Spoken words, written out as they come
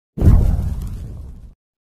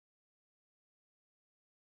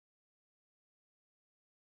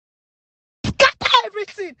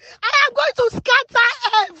everything. I am going to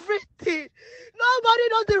scatter everything. Nobody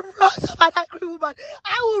knows the wrongs of an angry woman.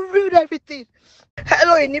 I will ruin everything.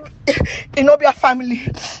 Hello, Inobia family.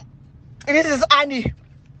 This is Annie.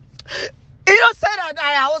 Said that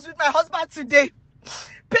I was with my husband today.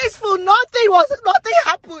 Peaceful, nothing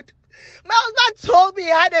happened. My husband told me he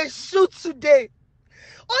had a shoot today.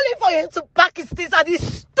 Only for him to pack his things and his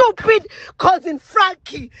stupid cousin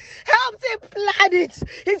Frankie helped him plan it.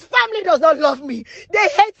 His family does not love me. They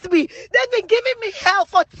hate me. They've been giving me hell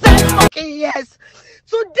for 10 fucking years.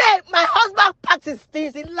 Today, my husband packed his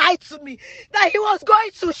things. He lied to me that he was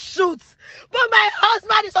going to shoot. But my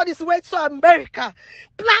husband is on his way to America.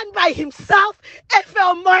 Planned by himself,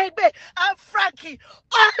 FL Morebe, and Frankie.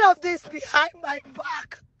 All of this behind my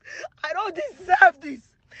back. I don't deserve this.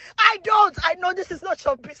 I don't. I know this is not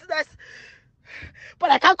your business.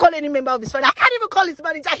 But I can't call any member of his family. I can't even call his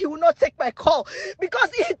manager. He will not take my call. Because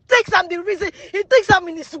he thinks I'm the reason. He thinks I'm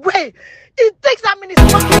in his way. He thinks I'm in his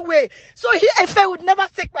fucking way. So FA would never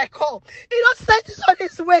take my call. He just sent it on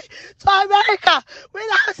his way to America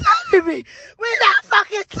without telling me. Without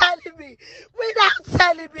fucking telling me. Without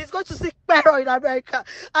telling me. He's going to seek Pero in America.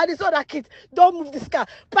 And his other kids, don't move this car.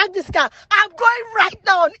 Park this car. I'm going right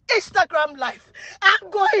now on Instagram Live. I'm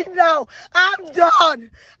going now. I'm done.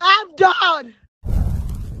 I'm done.